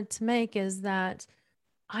I wanted to make is that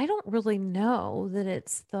I don't really know that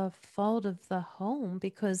it's the fault of the home,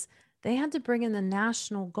 because they had to bring in the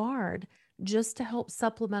National Guard just to help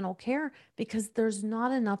supplemental care because there's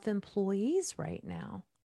not enough employees right now.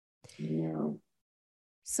 No.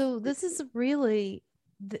 So this is really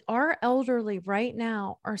our elderly right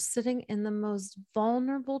now are sitting in the most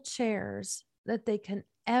vulnerable chairs that they can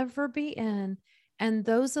ever be in. And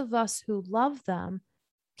those of us who love them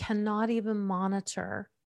cannot even monitor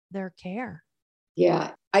their care.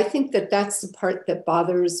 Yeah, I think that that's the part that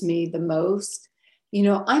bothers me the most. You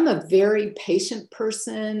know, I'm a very patient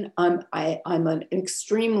person. I'm an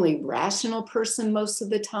extremely rational person most of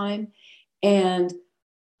the time. And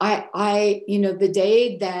the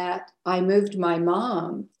day that I moved my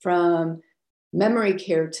mom from memory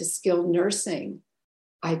care to skilled nursing,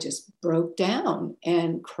 I just broke down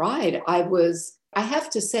and cried. I have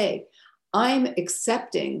to say, I'm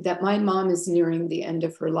accepting that my mom is nearing the end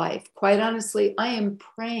of her life. Quite honestly, I am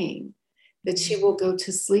praying that she will go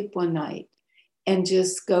to sleep one night and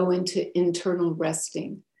just go into internal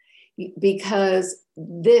resting, because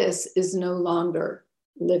this is no longer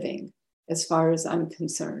living as far as I'm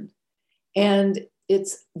concerned. And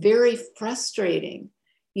it's very frustrating.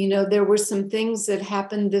 You know, there were some things that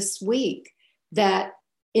happened this week that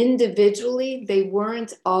individually, they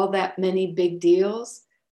weren't all that many big deals,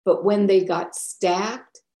 but when they got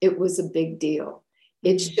stacked, it was a big deal.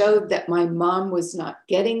 It showed that my mom was not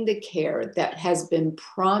getting the care that has been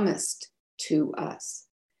promised to us.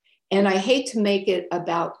 And I hate to make it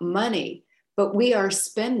about money, but we are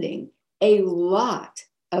spending a lot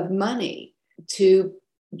of money to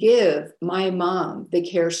give my mom the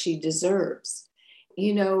care she deserves.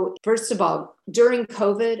 You know, first of all, during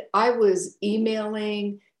COVID, I was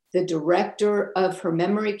emailing the director of her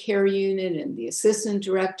memory care unit and the assistant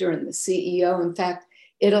director and the CEO. In fact,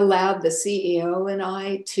 it allowed the CEO and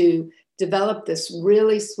I to develop this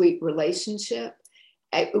really sweet relationship.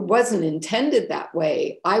 It wasn't intended that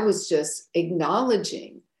way. I was just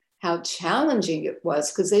acknowledging how challenging it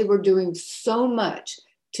was because they were doing so much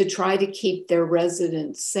to try to keep their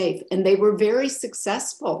residents safe. And they were very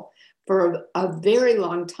successful for a very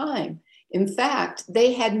long time. In fact,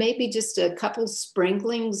 they had maybe just a couple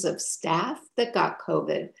sprinklings of staff that got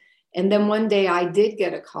COVID. And then one day I did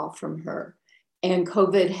get a call from her, and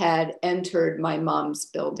COVID had entered my mom's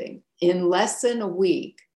building. In less than a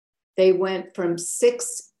week, they went from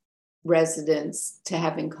 6 residents to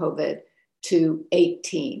having COVID to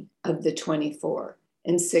 18 of the 24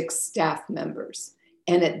 and 6 staff members.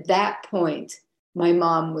 And at that point, my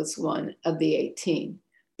mom was one of the 18.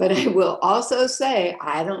 But I will also say,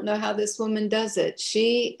 I don't know how this woman does it.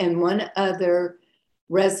 She and one other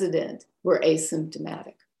resident were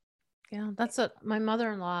asymptomatic. Yeah, that's what my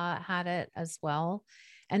mother-in-law had it as well.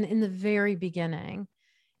 And in the very beginning.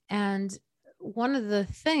 And one of the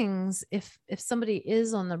things, if somebody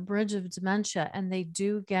is on the bridge of dementia and they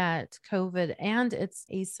do get COVID and it's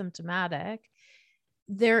asymptomatic,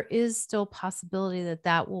 there is still possibility that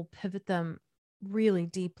that will pivot them really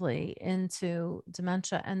deeply into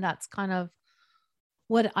dementia. And that's kind of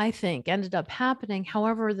what I think ended up happening.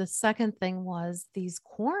 However, the second thing was these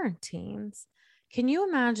quarantines. Can you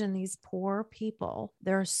imagine these poor people?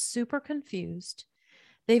 They're super confused.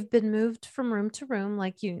 They've been moved from room to room,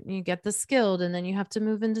 like you get the skilled and then you have to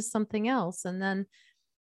move into something else. And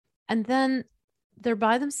then they're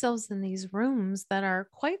by themselves in these rooms that are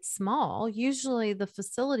quite small. Usually the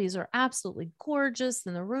facilities are absolutely gorgeous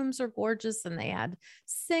and the rooms are gorgeous and they had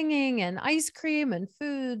singing and ice cream and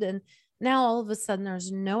food. And now all of a sudden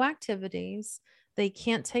there's no activities. They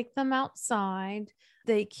can't take them outside.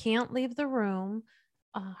 They can't leave the room.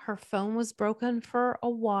 Her phone was broken for a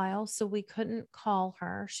while, so we couldn't call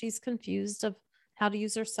her. She's confused of how to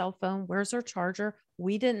use her cell phone. Where's her charger?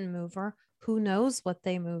 We didn't move her. Who knows what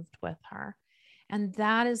they moved with her? And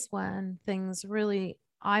that is when things really,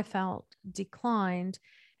 I felt, declined.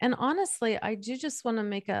 And honestly, I do just want to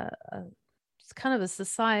make a kind of a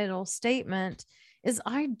societal statement is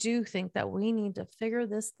I do think that we need to figure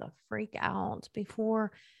this the freak out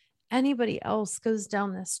before anybody else goes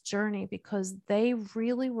down this journey, because they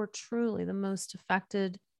really were truly the most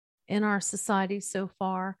affected in our society so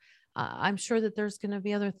far. I'm sure that there's going to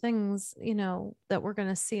be other things, that we're going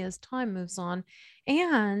to see as time moves on.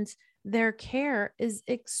 And their care is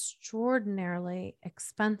extraordinarily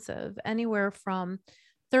expensive, anywhere from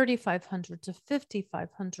 3,500 to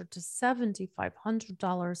 5,500 to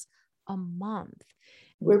 $7,500 a month.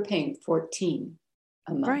 We're paying 14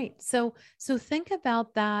 a month. Right. So think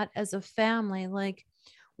about that as a family. Like,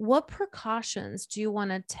 what precautions do you want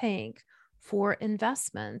to take for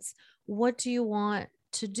investments? What do you want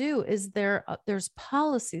to do? Is there's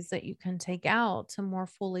policies that you can take out to more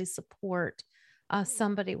fully support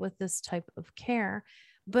somebody with this type of care?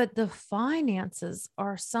 But the finances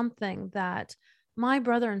are something that my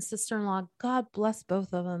brother and sister-in-law, God bless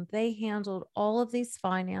both of them, they handled all of these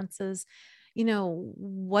finances.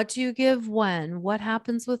 What do you give when? What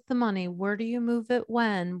happens with the money? Where do you move it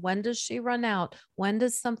when? When does she run out? When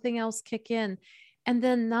does something else kick in? And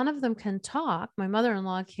then none of them can talk. My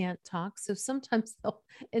mother-in-law can't talk. So sometimes they'll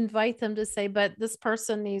invite them to say, but this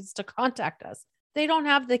person needs to contact us. They don't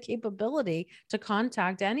have the capability to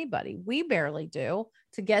contact anybody. We barely do,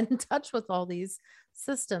 to get in touch with all these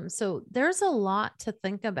systems. So there's a lot to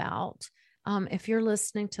think about if you're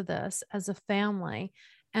listening to this as a family.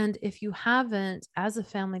 And if you haven't, as a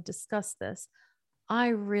family, discussed this, I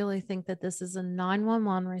really think that this is a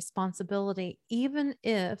 911 responsibility, even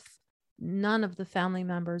if none of the family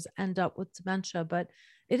members end up with dementia. But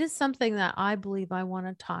it is something that I believe I want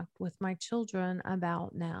to talk with my children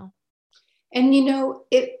about now. And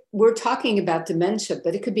we're talking about dementia,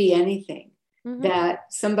 but it could be anything that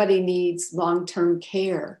somebody needs long-term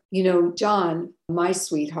care. John, my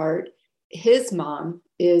sweetheart, his mom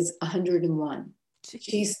is 101.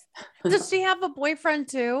 She's Does she have a boyfriend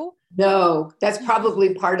too? No, that's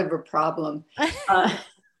probably part of her problem.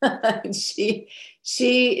 She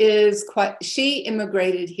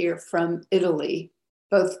immigrated here from Italy,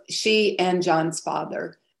 both she and John's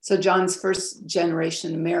father. So John's first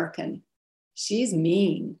generation American. She's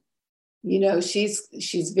mean,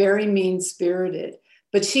 she's very mean spirited,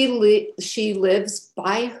 but she lives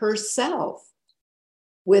by herself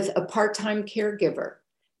with a part-time caregiver.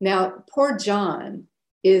 Now, poor John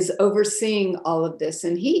is overseeing all of this,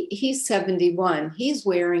 and he's 71. He's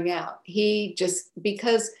wearing out.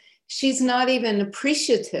 Because she's not even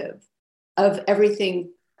appreciative of everything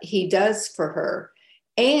he does for her.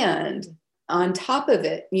 And on top of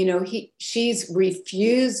it, she's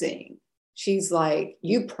refusing. She's like,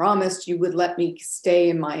 you promised you would let me stay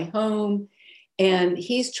in my home. And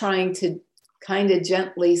he's trying to kind of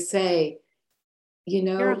gently say,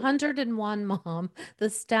 You're 101, mom. The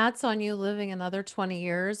stats on you living another 20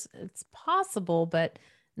 years, it's possible, but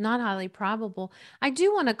not highly probable. I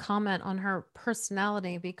do want to comment on her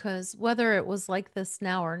personality, because whether it was like this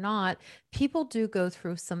now or not, people do go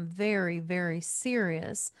through some very, very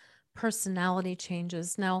serious personality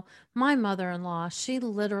changes. Now, my mother-in-law, she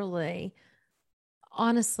literally,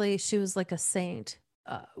 honestly, she was like a saint.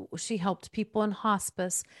 She helped people in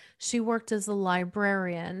hospice. She worked as a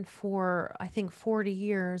librarian for, I think, 40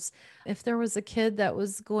 years. If there was a kid that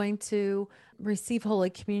was going to receive Holy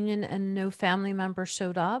Communion and no family member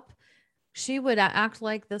showed up, she would act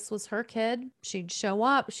like this was her kid. She'd show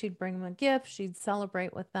up, she'd bring them a gift, she'd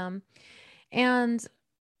celebrate with them. And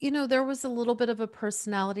there was a little bit of a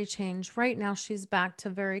personality change. Right now, she's back to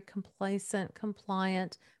very complacent,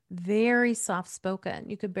 compliant, very soft spoken.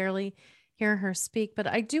 You could barely hear her speak. But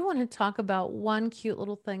I do want to talk about one cute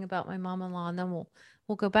little thing about my mom-in-law, and then we'll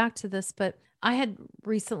we'll go back to this, but I had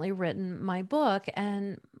recently written my book,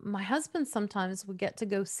 and my husband sometimes would get to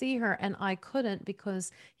go see her, and I couldn't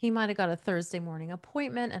because he might have got a Thursday morning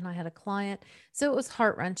appointment and I had a client. So it was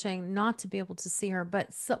heart wrenching not to be able to see her, but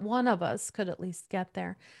one of us could at least get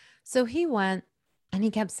there. So he went and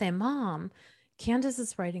he kept saying, Mom, Candace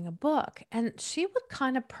is writing a book. And she would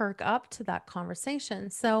kind of perk up to that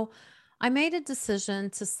conversation. So I made a decision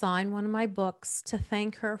to sign one of my books to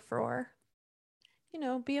thank her for,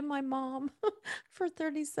 being my mom for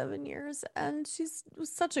 37 years. And she's was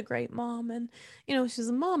such a great mom. And, she's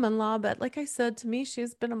a mom-in-law, but like I said, to me,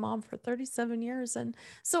 she's been a mom for 37 years. And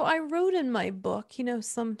so I wrote in my book,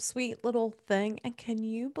 some sweet little thing. And can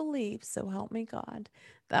you believe, so help me God,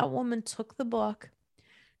 that woman took the book,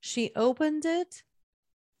 she opened it.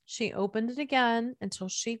 She opened it again until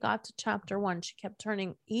she got to chapter 1. She kept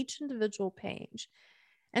turning each individual page.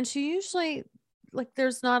 And she usually, like,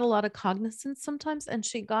 there's not a lot of cognizance sometimes. And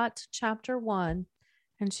she got to chapter 1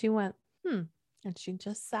 and she went, and she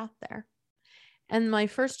just sat there. And my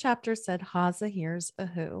first chapter said, Haza here's a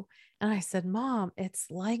who. And I said, Mom, it's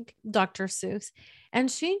like Dr. Seuss.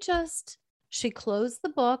 And she closed the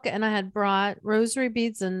book, and I had brought rosary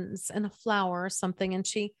beads and a flower or something. And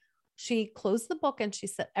she closed the book and she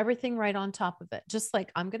set everything right on top of it, just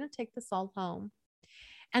like, I'm going to take this all home.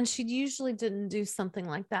 And she usually didn't do something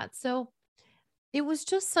like that. So it was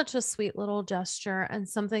just such a sweet little gesture, and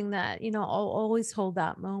something that, I'll always hold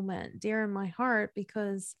that moment dear in my heart,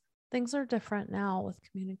 because things are different now with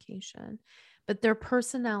communication, but their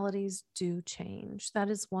personalities do change. That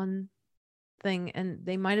is one thing. And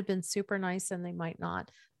they might have been super nice and they might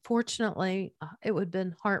not. Fortunately, it would have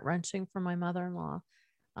been heart wrenching for my mother-in-law,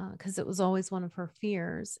 because it was always one of her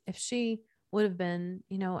fears. If she would have been,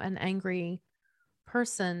 an angry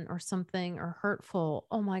person or something, or hurtful,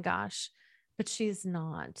 oh my gosh, but she's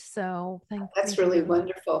not. So thank That's you really for that.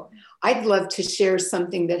 wonderful. I'd love to share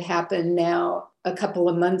something that happened now a couple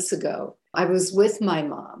of months ago. I was with my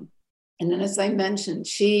mom, and then, as I mentioned,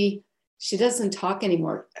 she doesn't talk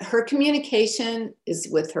anymore. Her communication is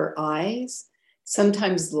with her eyes,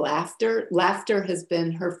 sometimes laughter. Laughter has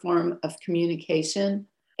been her form of communication.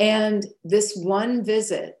 And this one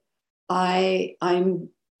visit, I'm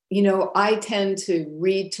I tend to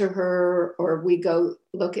read to her, or we go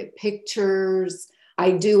look at pictures.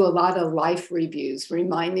 I do a lot of life reviews,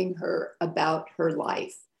 reminding her about her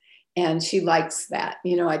life. And she likes that.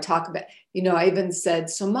 I talk about, I even said,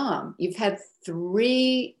 so Mom, you've had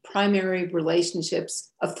 3 primary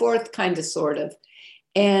relationships, a fourth kind of sort of,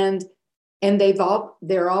 and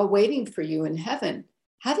they're all waiting for you in heaven.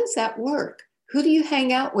 How does that work? Who do you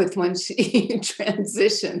hang out with once you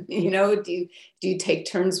transition? Do you take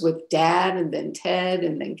turns with Dad and then Ted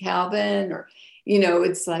and then Calvin? Or,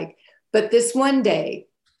 it's like, but this one day,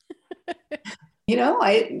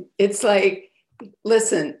 it's like,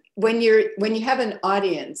 listen, when you have an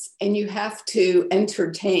audience and you have to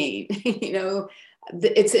entertain,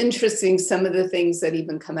 it's interesting, some of the things that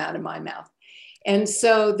even come out of my mouth. And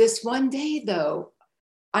so this one day, though,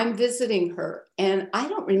 I'm visiting her, and I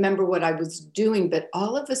don't remember what I was doing, but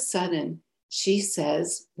all of a sudden she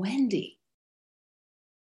says, Wendy.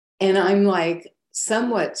 And I'm like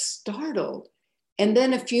somewhat startled. And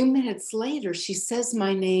then a few minutes later, she says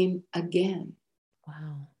my name again.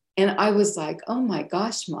 Wow. And I was like, oh my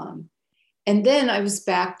gosh, Mom. And then I was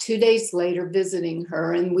back 2 days later visiting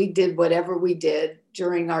her, and we did whatever we did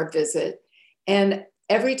during our visit. And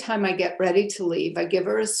every time I get ready to leave, I give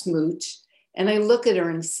her a smooch. And I look at her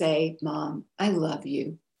and say, Mom, I love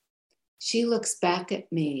you. She looks back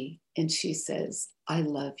at me and she says, I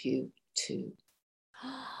love you too.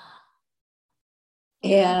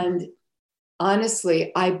 And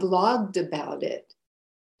honestly, I blogged about it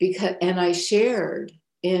and I shared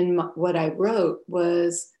in what I wrote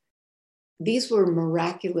was, these were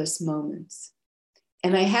miraculous moments.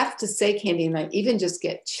 And I have to say, Candy, and I even just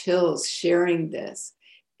get chills sharing this,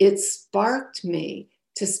 it sparked me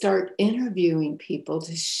to start interviewing people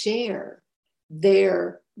to share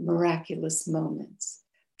their miraculous moments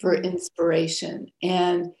for inspiration.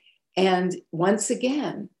 And once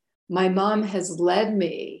again, my mom has led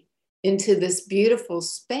me into this beautiful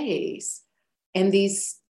space. And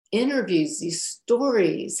these interviews, these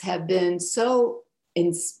stories have been so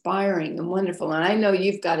inspiring and wonderful. And I know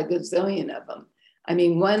you've got a gazillion of them. I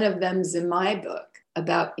mean, one of them's in my book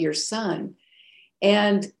about your son.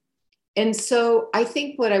 And so I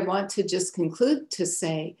think what I want to just conclude to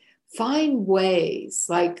say, find ways,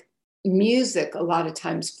 like music a lot of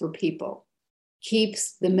times for people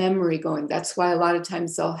keeps the memory going. That's why a lot of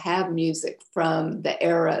times they'll have music from the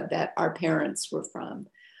era that our parents were from.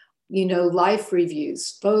 life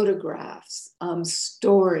reviews, photographs,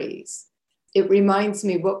 stories. It reminds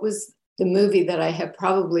me, what was the movie that I have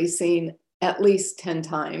probably seen at least 10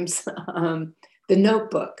 times? The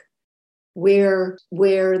Notebook, where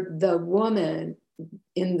the woman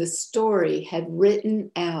in the story had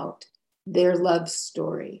written out their love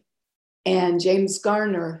story. And James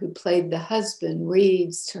Garner, who played the husband,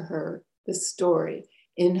 reads to her the story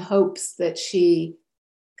in hopes that she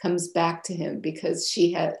comes back to him, because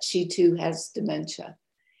she too has dementia.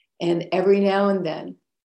 And every now and then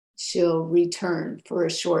she'll return for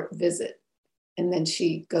a short visit, and then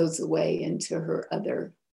she goes away into her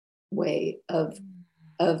other way of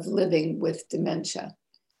living with dementia.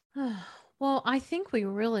 Well, I think we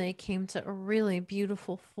really came to a really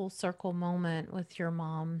beautiful full circle moment with your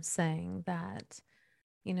mom saying that,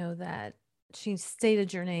 that she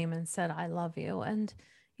stated your name and said, I love you. And,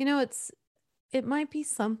 it might be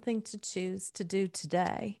something to choose to do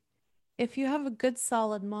today. If you have a good,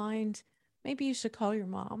 solid mind, maybe you should call your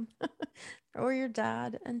mom or your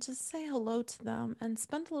dad and just say hello to them and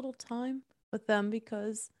spend a little time with them,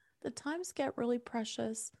 because the times get really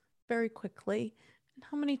precious very quickly. And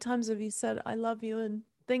how many times have you said I love you and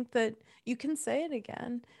think that you can say it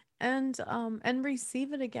again and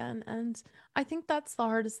receive it again? And I think that's the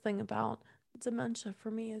hardest thing about dementia for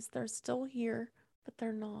me, is they're still here, but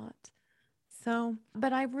they're not. So,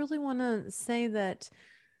 but I really want to say that,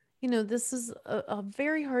 this is a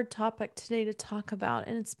very hard topic today to talk about,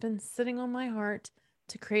 and it's been sitting on my heart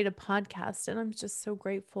to create a podcast. And I'm just so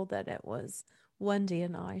grateful that it was Wendy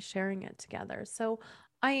and I sharing it together. So,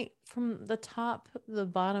 from the top, the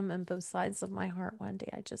bottom, and both sides of my heart, Wendy,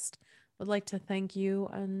 I just would like to thank you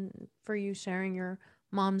and for you sharing your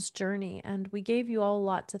mom's journey. And we gave you all a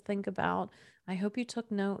lot to think about. I hope you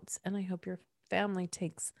took notes, and I hope your family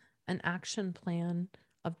takes an action plan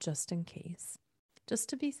of just in case, just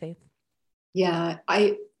to be safe. Yeah,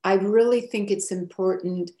 I really think it's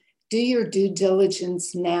important. Do your due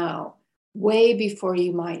diligence now, way before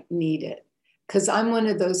you might need it. Because I'm one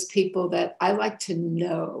of those people that I like to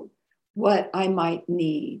know what I might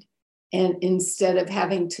need, and instead of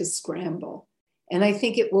having to scramble. And I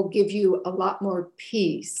think it will give you a lot more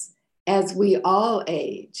peace as we all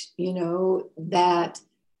age, that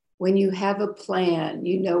when you have a plan,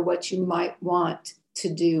 you know what you might want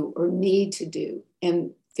to do or need to do,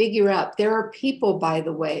 and figure out. There are people, by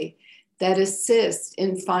the way, that assist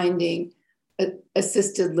in finding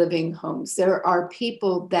assisted living homes. There are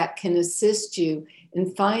people that can assist you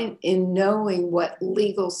in knowing what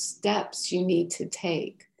legal steps you need to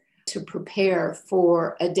take to prepare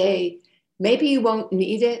for a day. Maybe you won't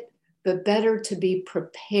need it, but better to be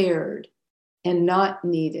prepared and not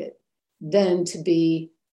need it than to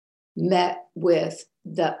be met with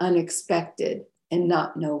the unexpected and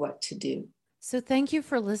not know what to do. So thank you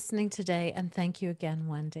for listening today. And thank you again,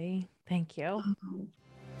 Wendy. Thank you.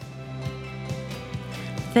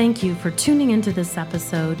 Thank you for tuning into this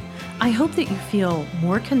episode. I hope that you feel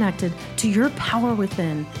more connected to your power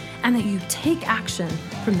within, and that you take action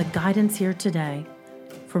from the guidance here today.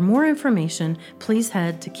 For more information, please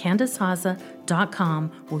head to CandiceHaza.com,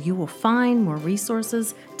 where you will find more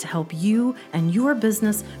resources to help you and your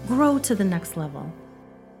business grow to the next level.